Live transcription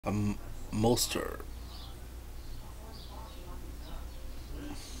A monster.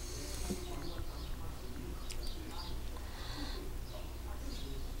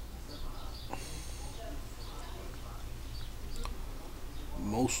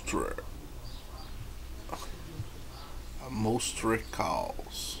 Monster. A monster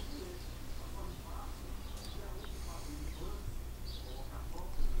calls.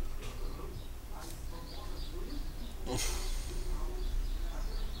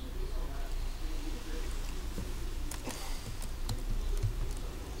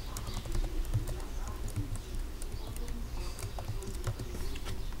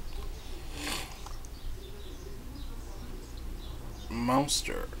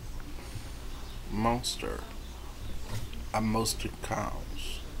 Monster. Monster. A monster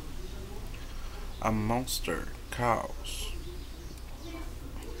calls. A monster calls.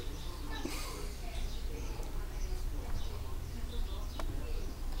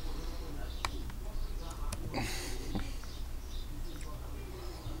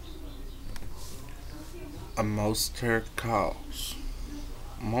 A monster calls.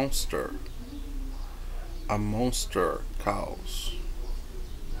 Monster. A monster calls.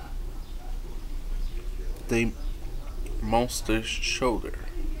 The monster's shoulder.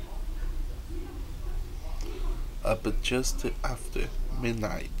 Up just after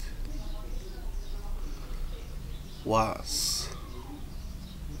midnight. Was.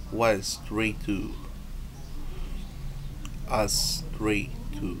 Was straight to. Us straight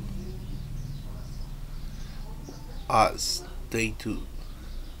to. Us day two.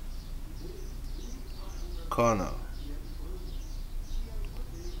 Connor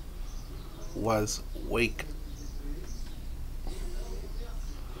was wake.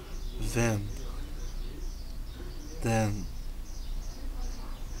 Then, then,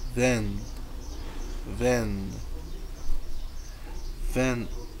 then, then, then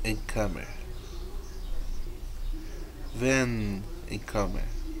incomer. Then incomer.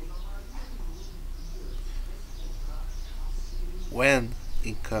 When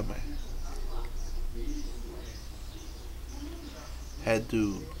incomer.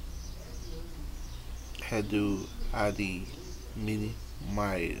 Hadu, Adi, Mini,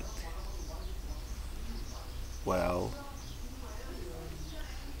 Mild. Well,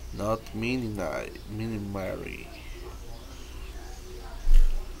 not Mini Mary.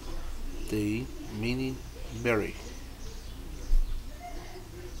 The Mini Mary.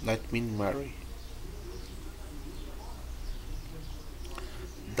 Not Mini Mary.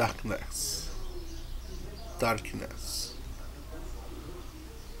 Darkness. Darkness.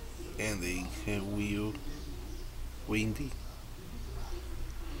 Ending wheel windy.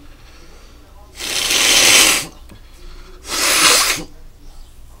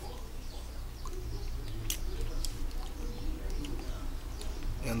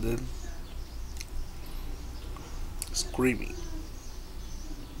 And then screaming.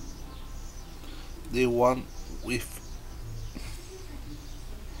 The one with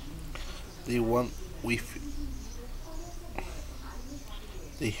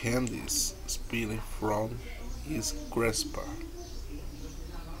the hand is spilling from his grasp.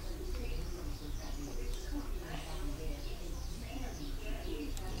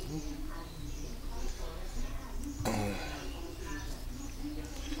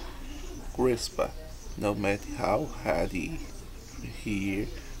 Grasp, no matter how hard he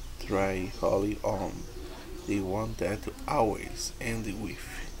try holding on, the one that always end with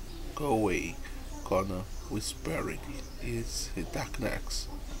go away, Connor whispered is darkness.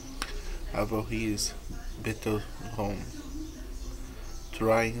 About his better home.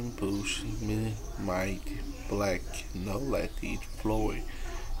 Try and push me might black, no let it flow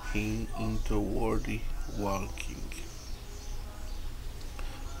him into worthy walking.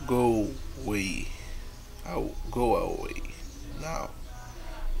 Go away. I'll go away now.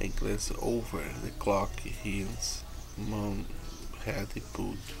 I glanced over the clock his mom had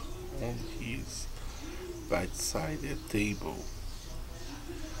put on his bedside table.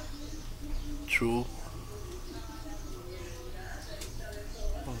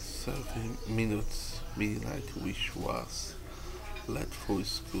 7 minutes midnight, which was late for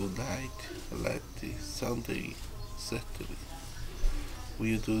school night, late Sunday, Saturday.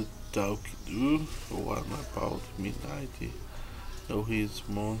 We do talk do one about midnight. No, his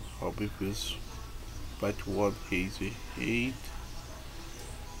mom obvious, but what his hate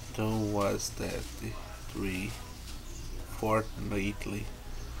done was that 3 fortnightly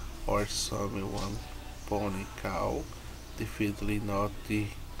or someone pony cow, definitely not the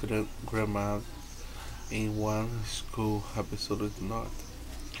grandma in one school, absolutely not.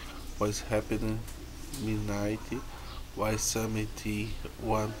 Was happening midnight Why Yosemite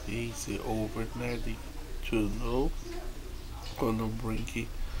one is over Nerdy to know Conor Brinky,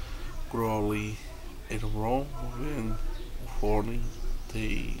 Crowley, and Ron when forming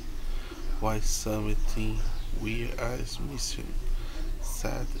the Why Yosemite we as mission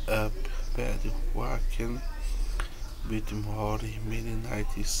set up bed waken with more many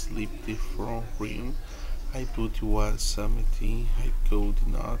nights sleep from rim. I put was something I could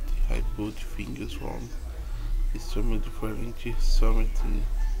not. I put fingers wrong. It's so different something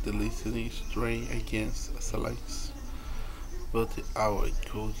the listening strain against silence. But our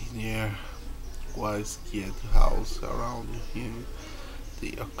engineer was get house around him.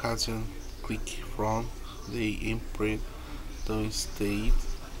 The occasion click from the imprint don't state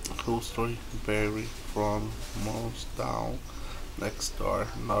history buried from months down next door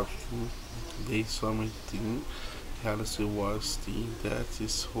nothing they something else was the that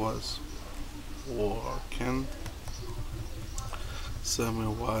is was working. Summer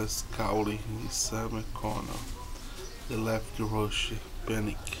was calling in summer corner. The left rush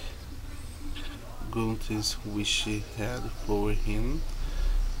panic. Gunther's wish had flown him.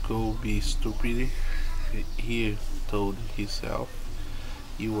 Go be stupid, he told himself.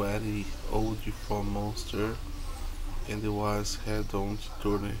 You are the old for monster, and it was head on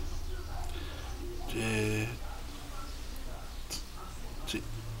turn. The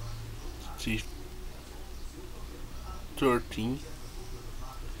 13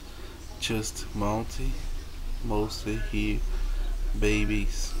 just mounted mostly he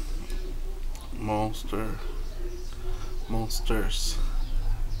babies monsters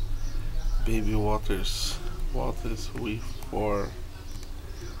baby waters with for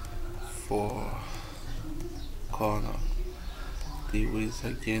corner the was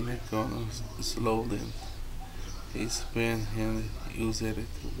again gonna slow down his pen and used it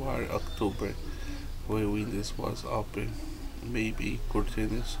while October where windows was open maybe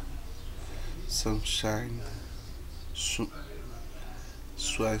curtains sunshine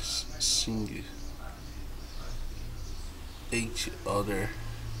swashing each other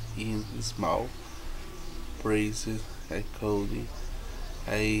in small praises. I called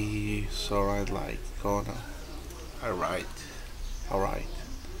I saw I like Connor. Alright.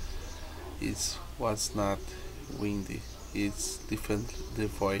 It was not windy. It's different the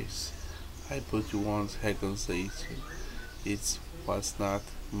voice. I put one's accusation. It was not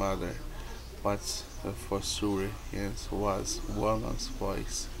mother. What's for sure and was woman's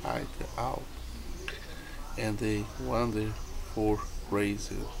voice hide out. And they wonder for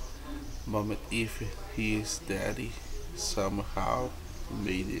reason. Moment if he is daddy somehow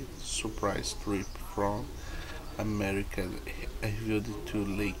made a surprise trip from America viewed to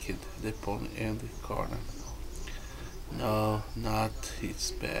Lake the pond and the corner. No, not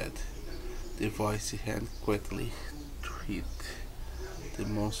it's bad. The voice hand quickly treat the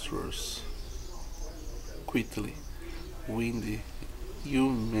monsters quickly. Windy, you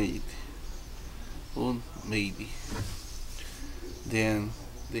made. Then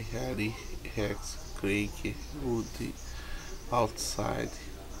the Harry Hex Craig would outside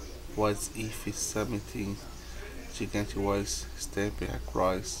was if something gigant was stepping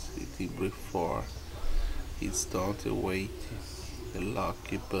across the before it's don't wait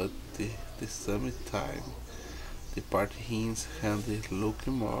lucky but the summertime the party hints and the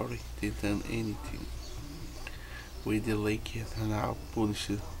looking more than anything with the lake now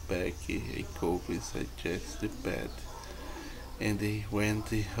punished back a copy suggests the bed and they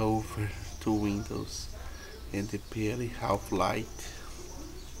went over two windows and the pale half light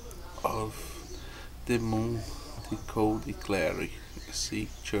of the moon the cold clary see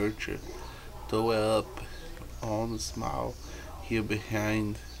church tower up on a small hill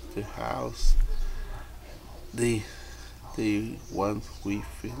behind the house the one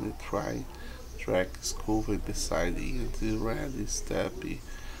with the track covered beside it the red steppy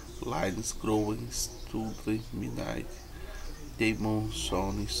lines growing to the midnight the moon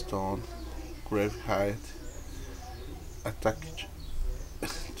sun stone grave height attacked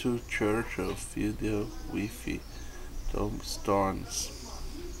to church of field with tombstones.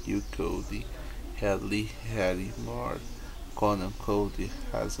 You Cody, Hadley, Harry, Moore, Conan Cody,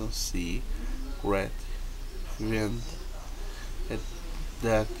 Hasn't See, Gret, Friend, at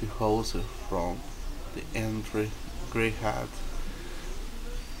that house from the entry, Grey Hat,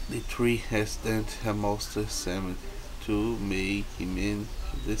 the three resident almost cemetery to make him in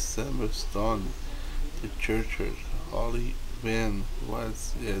the summer stone. The church Holy Van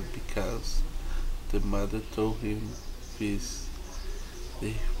was it because the mother told him this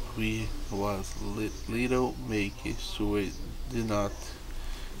the we was little make so it did not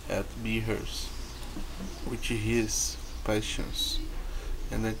have be hers, which is passions,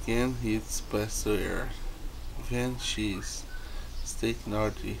 and again it's past the air. Then she's steak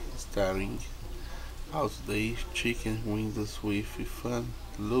naughty, staring out the chicken windows with fun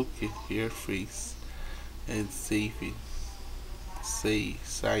look at her face and say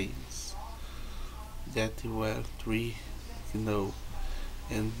science that were three no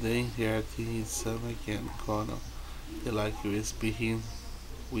and then there is some again corner the like whispering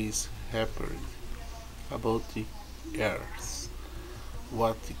with happy about the earth.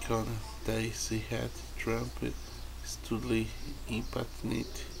 What the corner daisy had trumpet stoodly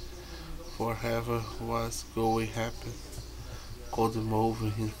impertinent forever was going happen. Cold move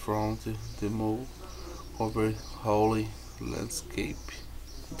in front the move over holy landscape,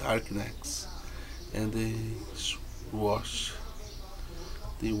 darkness, and the wash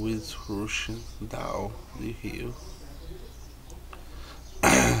the winds rushing down the hill,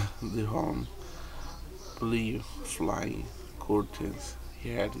 the home blew flying curtains,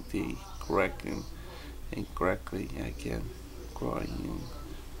 heard the cracking and crackling again, crying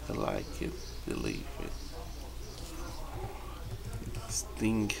like it, believe it,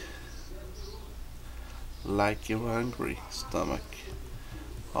 sting like your hungry stomach,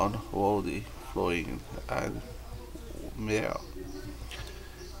 unholy flowing and meal.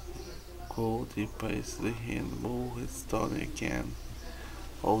 Cold paisley and move stone again,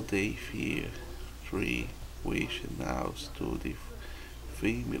 all day fear, tree, wish now to the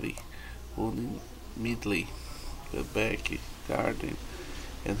family, only midly, the back garden,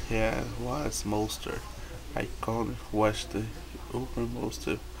 and here was monster. I can't watch the uppermost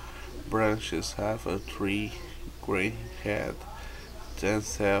branches have a tree grey head,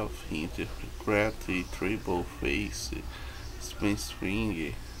 themselves into gritty treble face, spin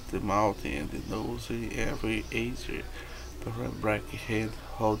string, the mouth and the nose every edge, the black head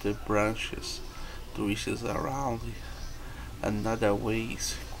all the branches, twists around another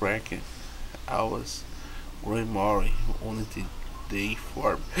ways cracking. I was growing more only the day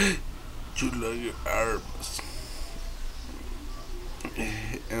form two long arms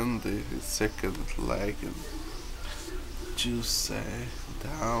and the second leg to sat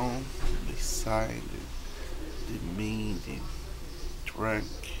down beside the meeting drank.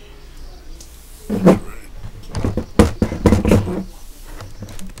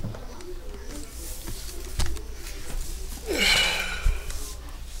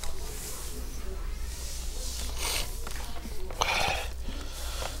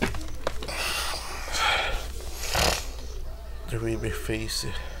 The river face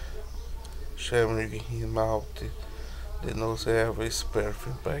shimmering him out, the nose ever is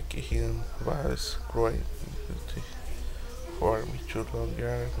perfect back him was growing for me two long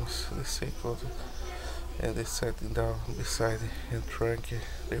arms, the second and they sat down beside and drank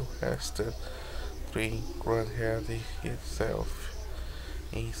the western drink grand heady itself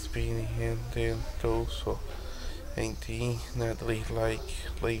in spinning and then torso and tea nadly like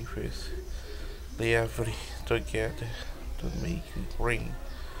leaves they every together to make it rain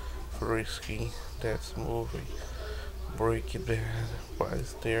frisky that's moving break it bad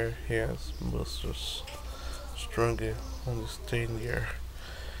was their hairs muscles stronger on the stain there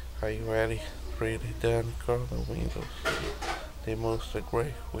are you ready really done corner windows the most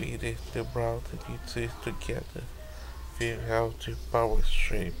great way they brought it together feel how to power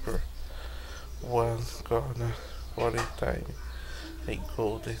shaper one corner for a time a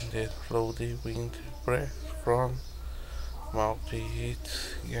golden that floaty wind breath from multi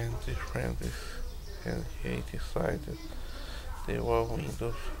hits and the friends and he decided they were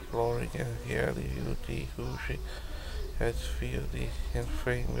windows flooring and hearty beauty who she had filled and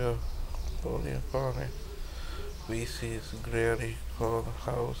framed Pauline corner. We see his greatly called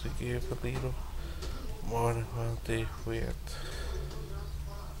house gave a little more than they went.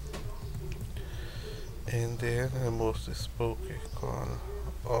 And then I most spoke a corner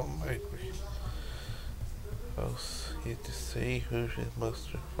of my grief. House it to say who she must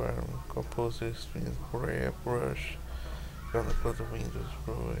farm composer strings gray brush gonna put the windows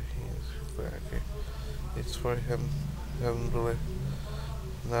blow his back. It's for him handle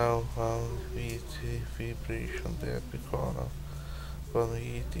now found with vibration that corner when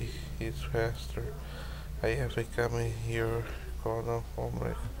it is faster. I have come here corner from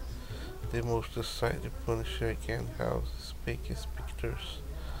like the most decided punisher again house speaking pictures.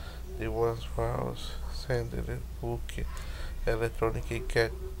 The ones files sending a book electronic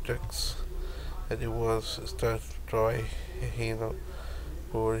gadgets and it was start try hino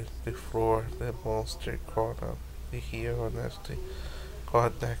for the floor the monster corner the here honesty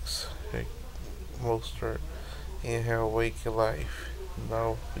codex a monster in her wake life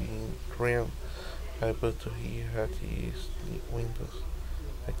now being dreamed I put here at his windows.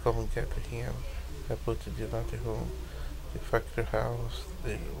 I come and get him. I put the naughty home. The factory house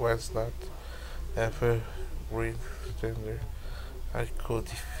was not ever green standard. I could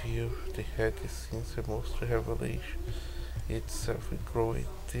feel the head since the most revelation itself growing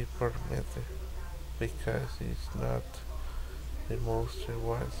deeper matter because it's not the most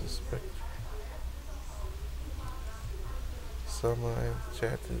was expected. Someone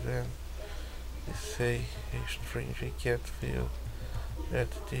chatted and they say a stranger can't feel that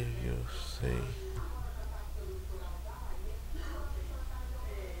did you say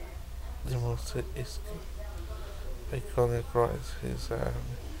the monster is I come across his arm.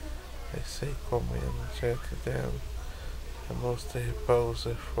 I say come and chat them. The monster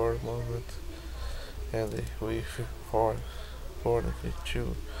pauses for a moment and we fornicate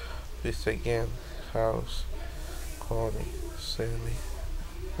too. This again house Connie Sally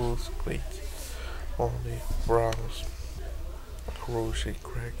who's great only browse Roshi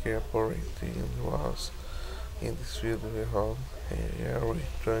crack operating was in this video home very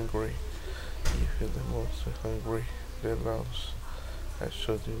hungry even the most hungry belongs. I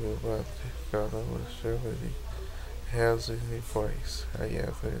showed you what the color was already has in the voice I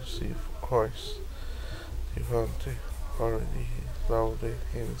have received voice. The hunter already loaded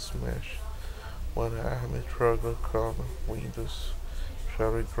and smashed. One armed struggle corner windows,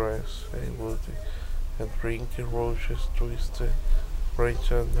 cherry dress, a wood and drink roaches twisted,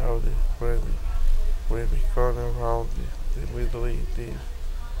 branch and now the really corner around the middle the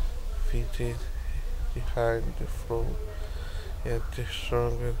fitting behind the floor and the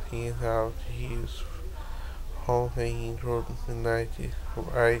stronger in out his home hanging road 90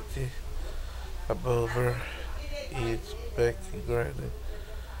 right above her its back granted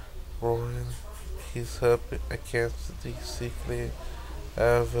rolling his up against the sickly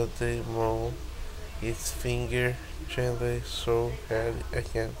of the moon its finger gently so had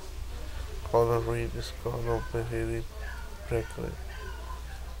against corner ribs corner beheaded directly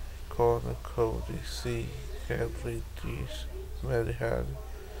corner cold sea heavily dish very hard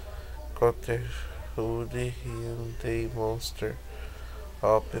cottage hoodie in the monster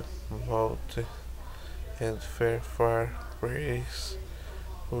open mouth and fair far praise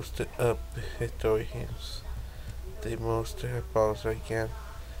who stood up to him. The monster paused again.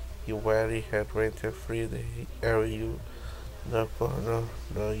 You wary had rented free the area you no corner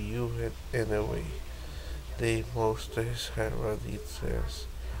no you had anyway. The monsters had what it says.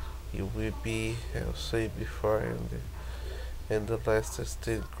 You will be I'll say before and the last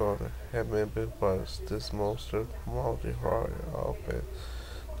still corner. Remember was this monster multi horror open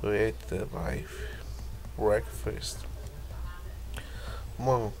to eat the life breakfast.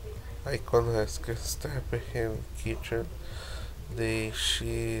 Mom, I can ask step in kitchen. The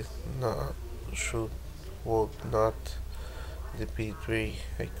she not should would not the P3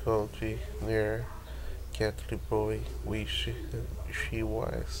 a country near Catholic boy which she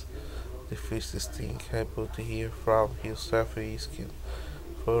was. The first thing I put here from his self-skin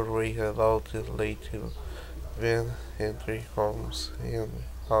for we allowed it later when entry homes in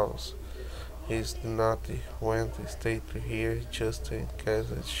house. He's naughty when they stay here just in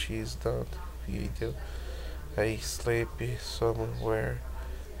case she's not video. I sleep somewhere.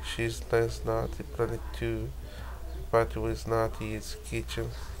 She's less naughty planet too, but was not his kitchen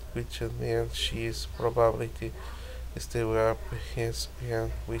and she is probably still up his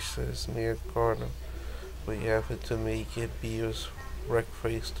pen which is near corner. We have to make a bills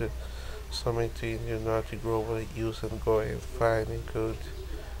breakfast something you not grow use and go and find and good.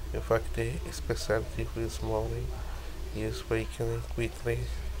 In fact the specialty this morning is waking quickly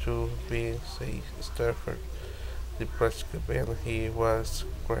to being say Stafford. The plastic bin he was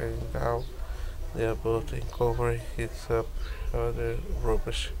crying down the boat and covering it up other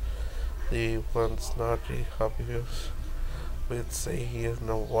rubbish. The ones not obvious would say here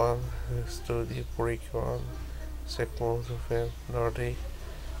no one study break on second event nor they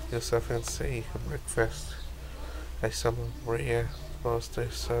yourself and say breakfast. I summon Bria Foster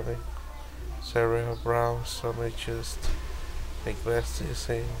serving Sarah Brown summer just a glass is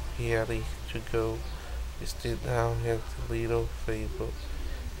saying ready to go. Stay down at the little fable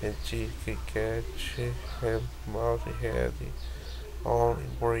and she could catch and multi heady only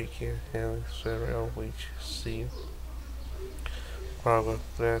breaking and cereal which see probably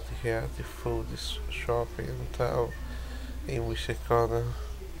that he had the food shop in town in which I can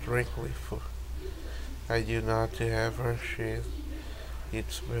drink with. I do not ever share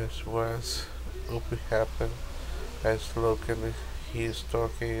its best was up happen as looking he's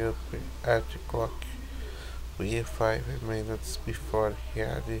talking up at the clock. We 5 minutes before he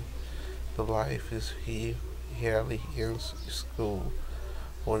had The life is he Harry in school.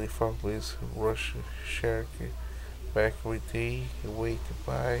 Uniform with Russian shirt. Back every day, he waited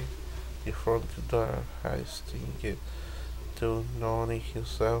by the front door, hasting to knowing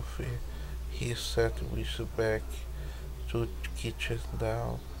himself. He sat with his back to the kitchen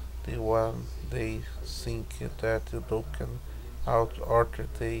down. The one day think that looking out after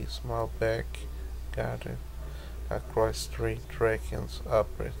the small back garden across street tracking up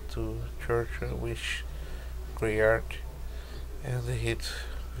to church which graveyard and hit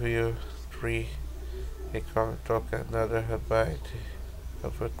view tree. He can't talk another bite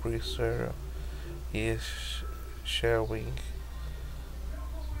of a creature he is showing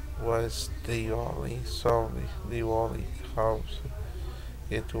was the only sound, the only house.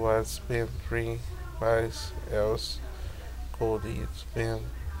 It was been 3 miles else could it been.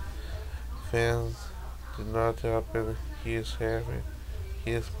 Fans did not open his heavy.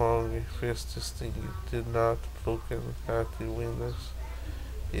 His long fist did not look at the windows.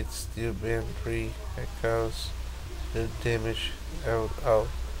 It's still been 3 acres. The damage out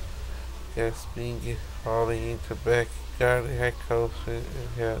gasping, hauling into back garden echoes in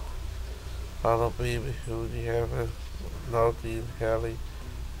head. All baby who have not in hell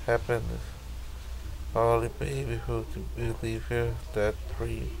happened. All baby who to believe her that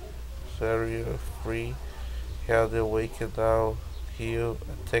serial free had awakened now here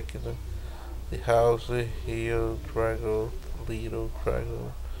attacking the house here dragon little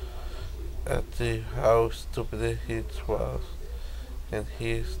dragon at the house stupid it was and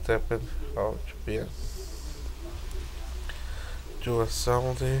he stepped out bed to a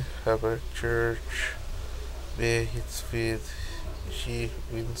sounding of a church where his feet she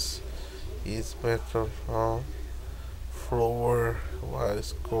wins his metal floor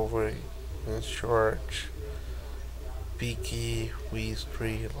was covered in short picky with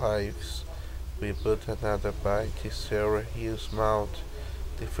 3 lives. We put another bite in Sarah Hill's mouth,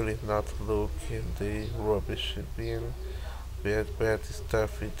 definitely not look in the rubbish bin. Bad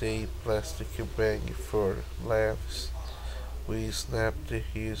stuff in the plastic bag for laughs. We snapped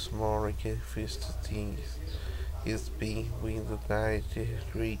his morning fist things. His being window night,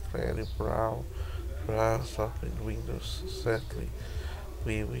 3 clary brows open windows sadly.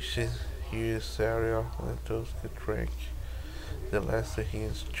 We wish his cereal and toast drink. The last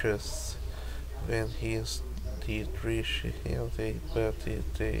his just when his did reach him they but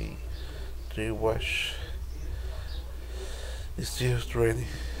they wash. Still 20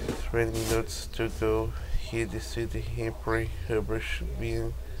 minutes to go. He decided Henry Hubbard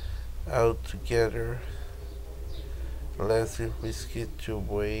being out together. Leslie whiskey to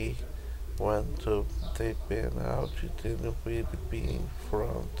weigh one to they been out didn't really being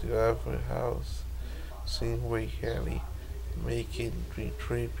from the other house. Seeing way Harry making the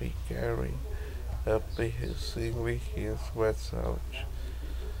trip carry up his singly his wetsuit.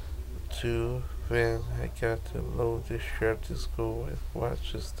 Two when I got to load the shirt to school and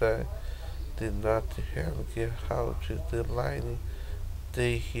watches that did not have get how to the line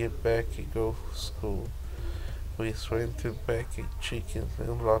they hear back and go to school. We swam to back a chicken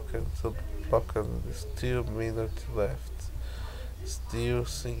and lock on the still minute left. Still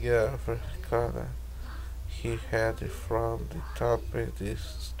singing over corner. He had it from the top of the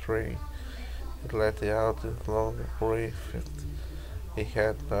string. He let out a long breath. He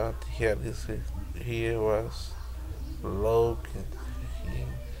had not yet he was looking.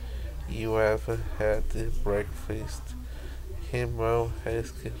 You ever had the breakfast? Him will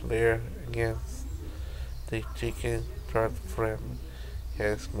ask Lear against the chicken trot frame.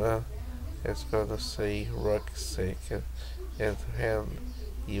 His mom is gonna say rock second and hand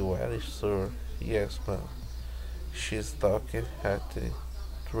you are sure. Yes, mom. She's talking at the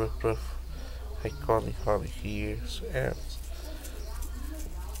truth iconic on ears and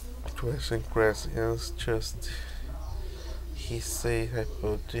dressing grass is just he said I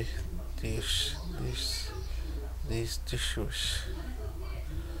put these these tissues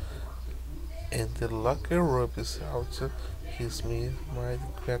and the locker room is out his me my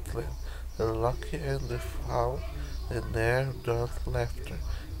Gretlin. The lucky and the fowl the near don't laughter.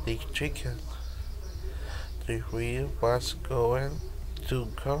 The chicken the wheel was going to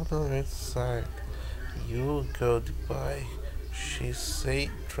go on inside. You go to buy. She said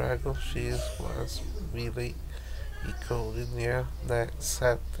dragon cheese was really equal near that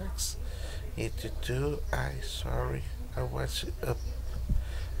syntax. It too I sorry I was up.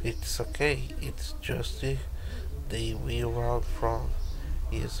 It's okay, it's just the wheel out from.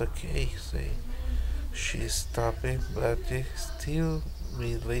 It's okay, say. She's stopping but still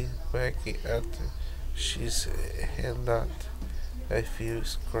really backing at she's hand out. I feel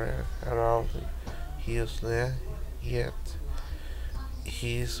square around his neck, yet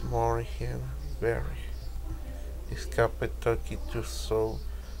he's more than very. Escape talking to so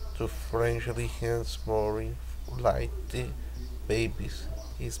to friendly hands more like the babies.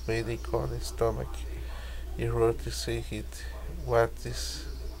 He's made a con stomach. He wrote to say it. What is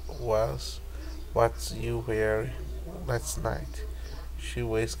was what you were last night? She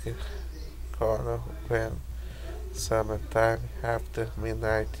whisked Connor when sometime after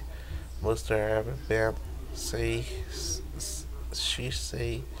midnight must have been say she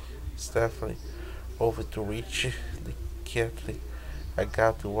say Stephanie over to reach the kettle. I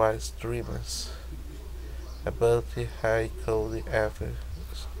got wise dreams about the high cold after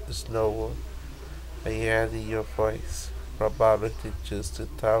snow. I heard your voice, probably just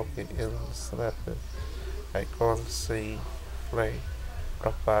talking in sleep. I can't say play,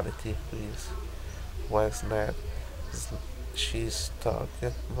 probably please. Was not she's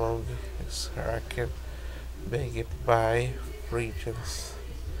talking among sarcasm, begging by regions.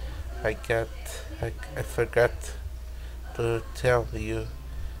 I got I forgot to tell you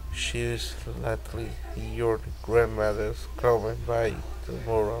she's likely your grandmother's coming by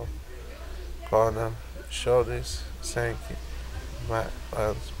tomorrow. Connor shoulders sank my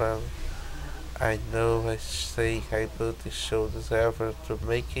husband. I know I say I put the shoulders ever to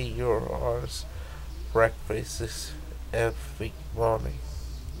make your horse breakfasts every morning.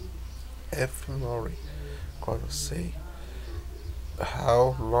 Every morning, Connor say.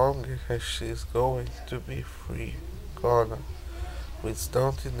 How long is she going to be free? Connor, we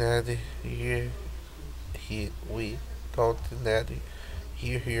don't need here, we don't need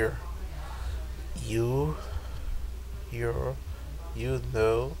here. You, you, you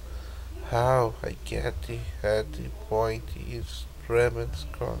know how I get at the point is tremendous,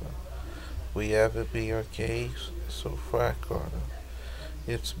 Connor. We have been okay so far, Connor.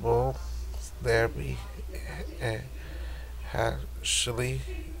 It's more Derby uh, actually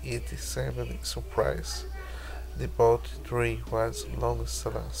it is a surprise. The boat tree was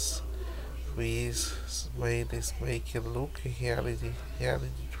long-last. Please made this make it look reality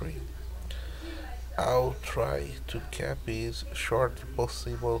tree. I'll try to keep it short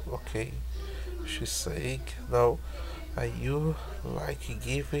possible, okay? She said, no, are you like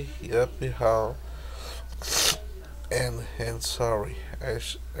giving up how and sorry,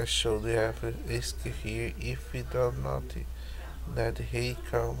 I should have asked here if we don't not that he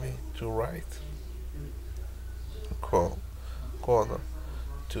coming to write. Call, Connor,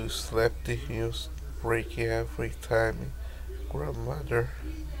 to slap the news break every time grandmother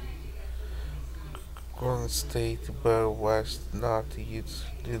constate but was not it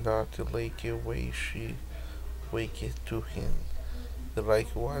did not like a way she waked to him. The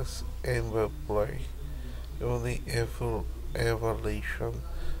like was Amber play. Only evaluation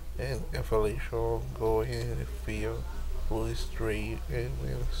and evaluation going in the field. Blue stray and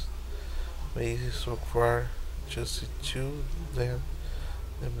wins. Maybe so far just two then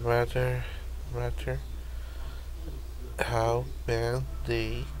the matter how bad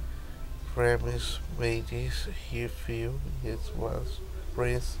they premise made this he feel it was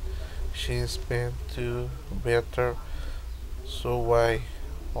Prince she spent to better so why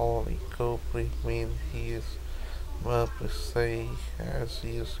only compliment his mother say as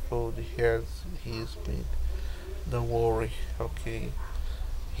he is cold has he's been don't worry okay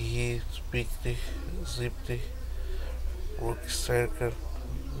he speak the zip the work circle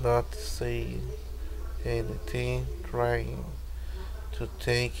not saying anything trying to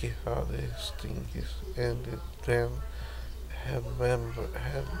take other things and then remember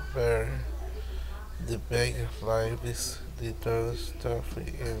the bag of lives, the done stuff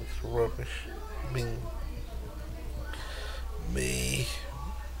and rubbish bin may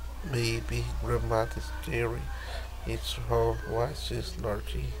maybe grammatic theory it's how what is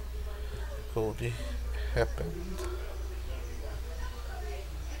largely could happened.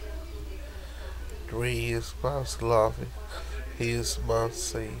 3 years was loving his must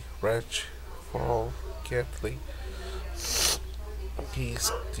say wretch for Kathleen.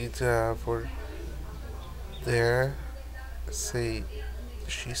 He's did for there say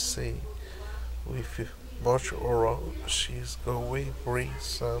she say with much oral she's going bring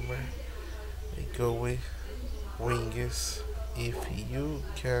summer going wings if you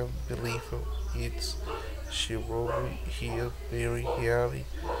can believe it she wrote here very early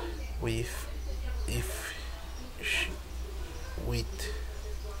with if she with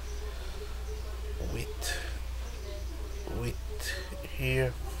with with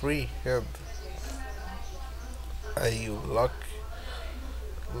her free hand I look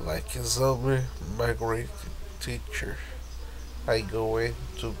like a zombie migrant teacher. I going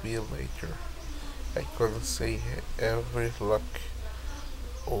to be later. I couldn't say every look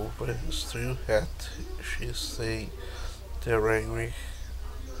over still hat. She say the ring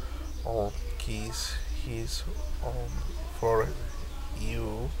on keys he's on for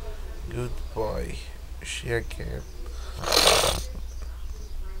you. Goodbye. She again.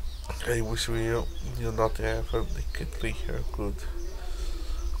 I wish you not have a decently haircut.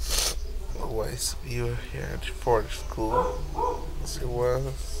 Was you here for school? She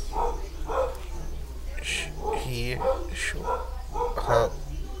was he should have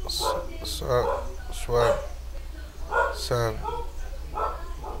swan son.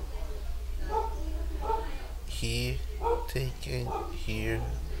 He taken here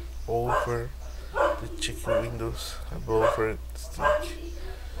over the chicken windows above the stick.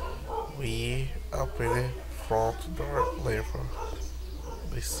 We opened front door lever.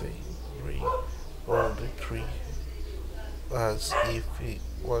 The same ring on the tree as if he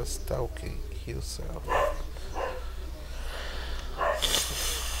was talking himself.